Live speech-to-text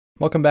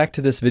Welcome back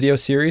to this video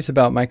series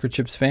about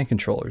Microchip's fan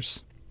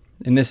controllers.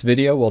 In this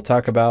video, we'll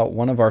talk about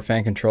one of our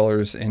fan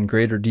controllers in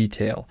greater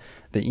detail,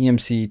 the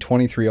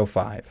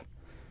EMC2305.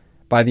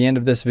 By the end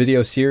of this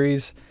video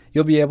series,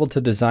 you'll be able to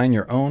design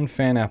your own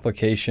fan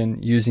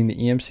application using the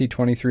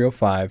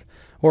EMC2305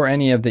 or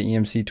any of the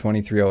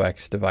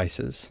EMC2300X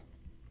devices.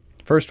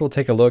 First, we'll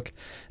take a look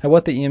at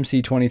what the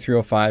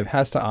EMC2305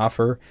 has to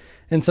offer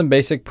and some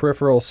basic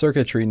peripheral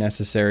circuitry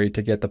necessary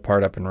to get the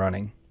part up and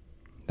running.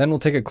 Then we'll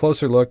take a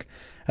closer look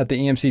at the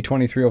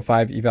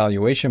EMC2305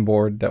 Evaluation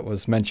Board that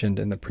was mentioned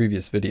in the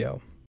previous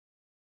video.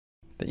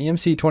 The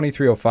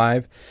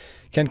EMC2305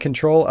 can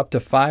control up to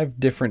 5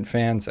 different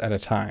fans at a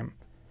time.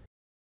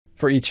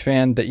 For each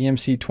fan, the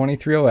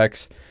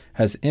EMC2300X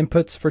has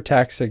inputs for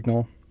tack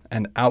signal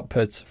and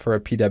outputs for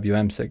a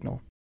PWM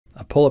signal.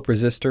 A pull-up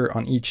resistor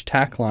on each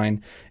tack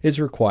line is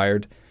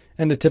required,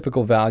 and a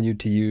typical value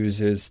to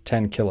use is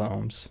 10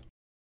 kiloohms.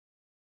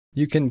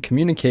 You can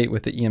communicate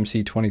with the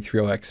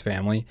EMC2300X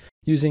family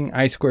using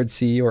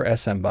I2C or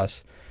SM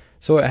bus,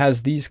 so it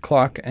has these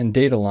clock and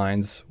data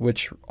lines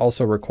which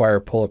also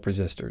require pull-up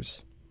resistors.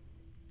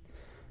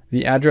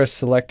 The address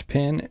select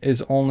pin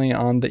is only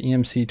on the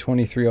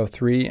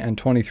EMC2303 and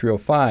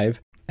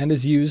 2305 and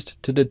is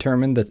used to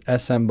determine the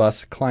SM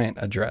bus client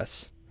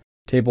address.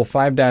 Table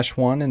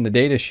 5-1 in the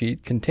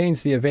datasheet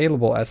contains the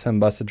available SM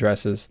bus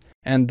addresses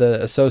and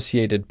the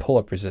associated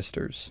pull-up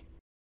resistors.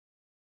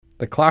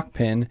 The clock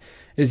pin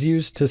is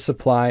used to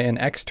supply an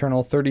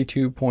external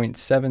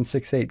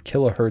 32.768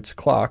 kHz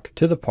clock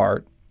to the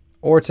part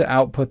or to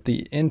output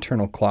the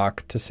internal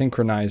clock to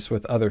synchronize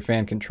with other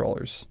fan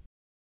controllers.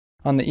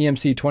 On the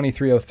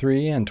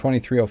EMC2303 and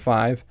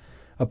 2305,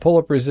 a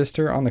pull-up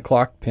resistor on the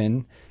clock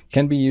pin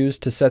can be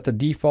used to set the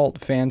default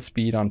fan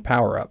speed on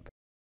power-up.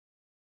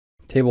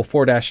 Table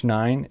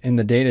 4-9 in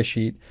the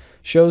datasheet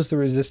shows the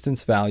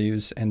resistance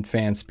values and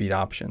fan speed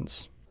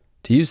options.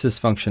 To use this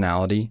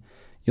functionality,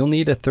 you'll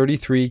need a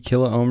 33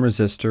 kiloohm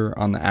resistor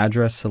on the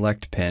address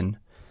select pin,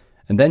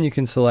 and then you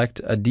can select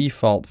a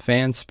default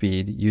fan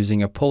speed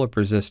using a pull-up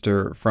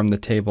resistor from the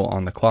table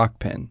on the clock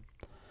pin.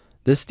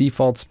 This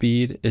default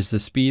speed is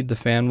the speed the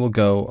fan will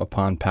go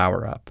upon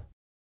power up.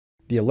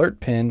 The alert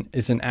pin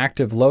is an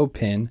active low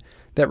pin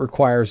that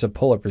requires a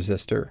pull-up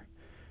resistor.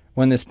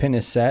 When this pin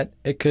is set,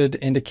 it could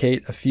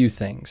indicate a few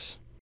things.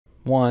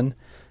 1.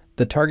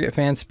 The target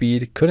fan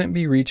speed couldn't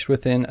be reached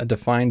within a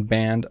defined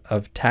band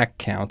of tack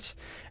counts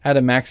at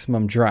a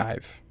maximum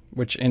drive,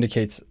 which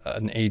indicates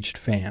an aged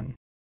fan.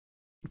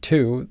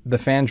 2. The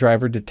fan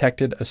driver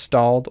detected a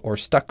stalled or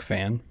stuck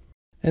fan.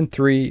 And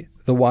 3.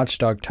 The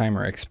watchdog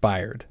timer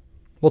expired.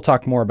 We'll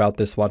talk more about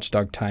this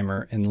watchdog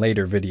timer in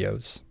later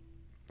videos.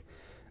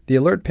 The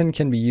alert pin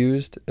can be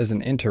used as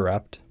an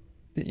interrupt.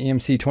 The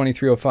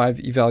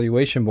EMC2305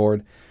 Evaluation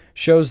Board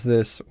shows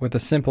this with a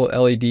simple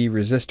LED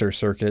resistor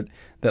circuit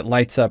that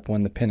lights up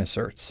when the pin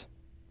asserts.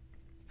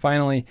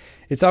 Finally,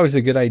 it's always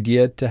a good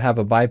idea to have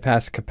a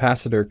bypass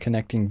capacitor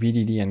connecting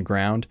VDD and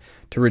ground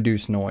to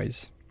reduce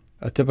noise.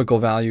 A typical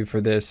value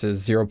for this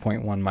is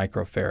 0.1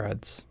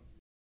 microfarads.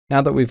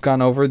 Now that we've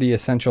gone over the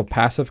essential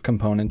passive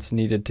components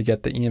needed to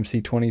get the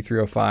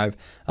EMC2305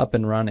 up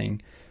and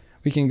running,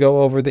 we can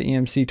go over the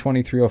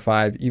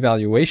EMC2305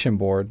 Evaluation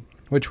Board,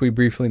 which we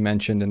briefly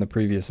mentioned in the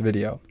previous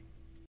video.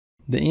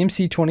 The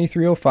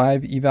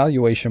EMC2305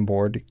 Evaluation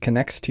Board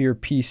connects to your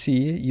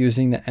PC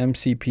using the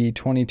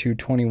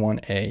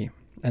MCP2221A,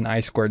 an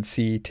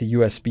I2C to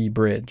USB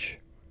bridge.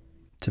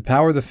 To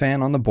power the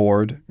fan on the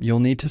board, you'll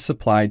need to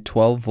supply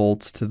 12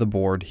 volts to the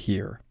board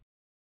here.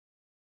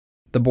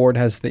 The board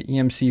has the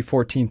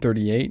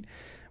EMC1438,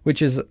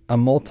 which is a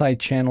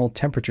multi-channel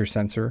temperature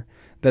sensor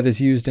that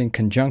is used in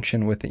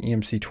conjunction with the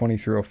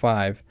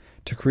EMC2305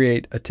 to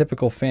create a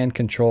typical fan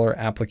controller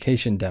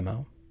application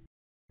demo.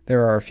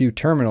 There are a few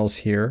terminals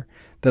here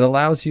that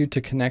allows you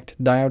to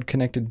connect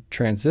diode-connected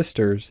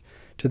transistors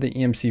to the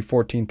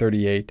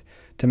EMC1438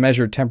 to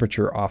measure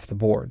temperature off the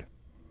board.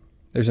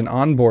 There's an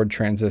onboard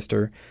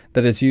transistor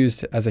that is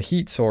used as a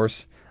heat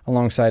source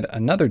alongside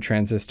another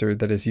transistor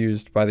that is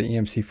used by the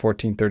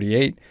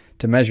EMC1438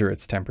 to measure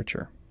its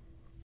temperature.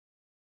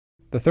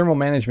 The thermal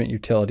management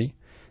utility,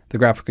 the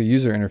graphical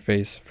user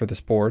interface for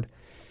this board,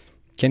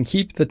 can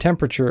keep the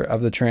temperature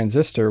of the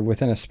transistor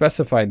within a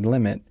specified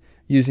limit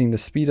using the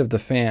speed of the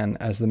fan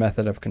as the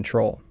method of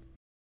control.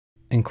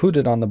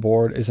 Included on the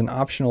board is an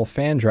optional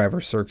fan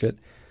driver circuit,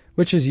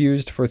 which is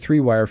used for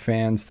 3-wire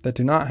fans that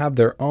do not have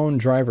their own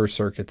driver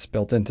circuits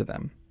built into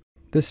them.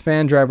 This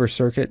fan driver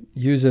circuit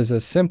uses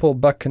a simple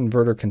buck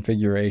converter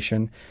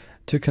configuration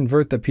to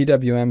convert the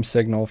PWM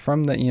signal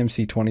from the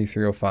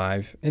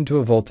EMC2305 into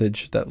a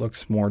voltage that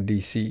looks more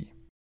DC.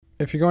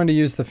 If you're going to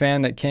use the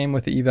fan that came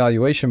with the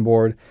evaluation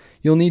board,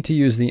 you'll need to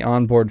use the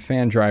onboard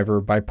fan driver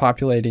by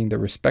populating the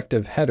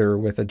respective header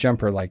with a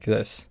jumper like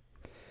this.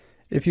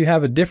 If you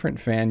have a different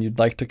fan you'd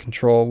like to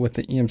control with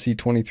the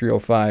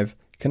EMC2305,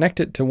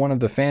 connect it to one of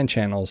the fan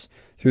channels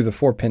through the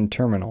 4-pin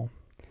terminal.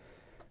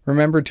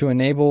 Remember to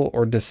enable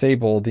or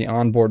disable the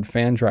onboard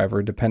fan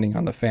driver depending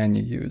on the fan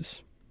you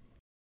use.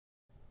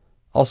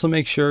 Also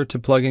make sure to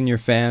plug in your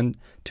fan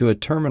to a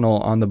terminal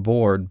on the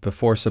board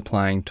before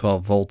supplying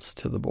 12 volts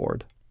to the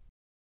board.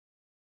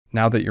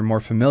 Now that you're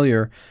more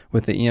familiar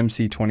with the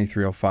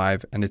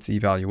EMC2305 and its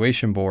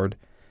evaluation board,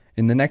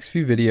 in the next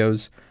few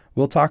videos,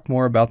 we'll talk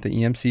more about the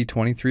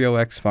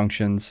EMC230X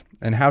functions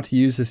and how to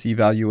use this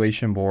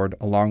evaluation board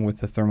along with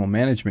the thermal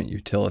management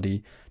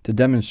utility to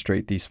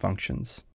demonstrate these functions.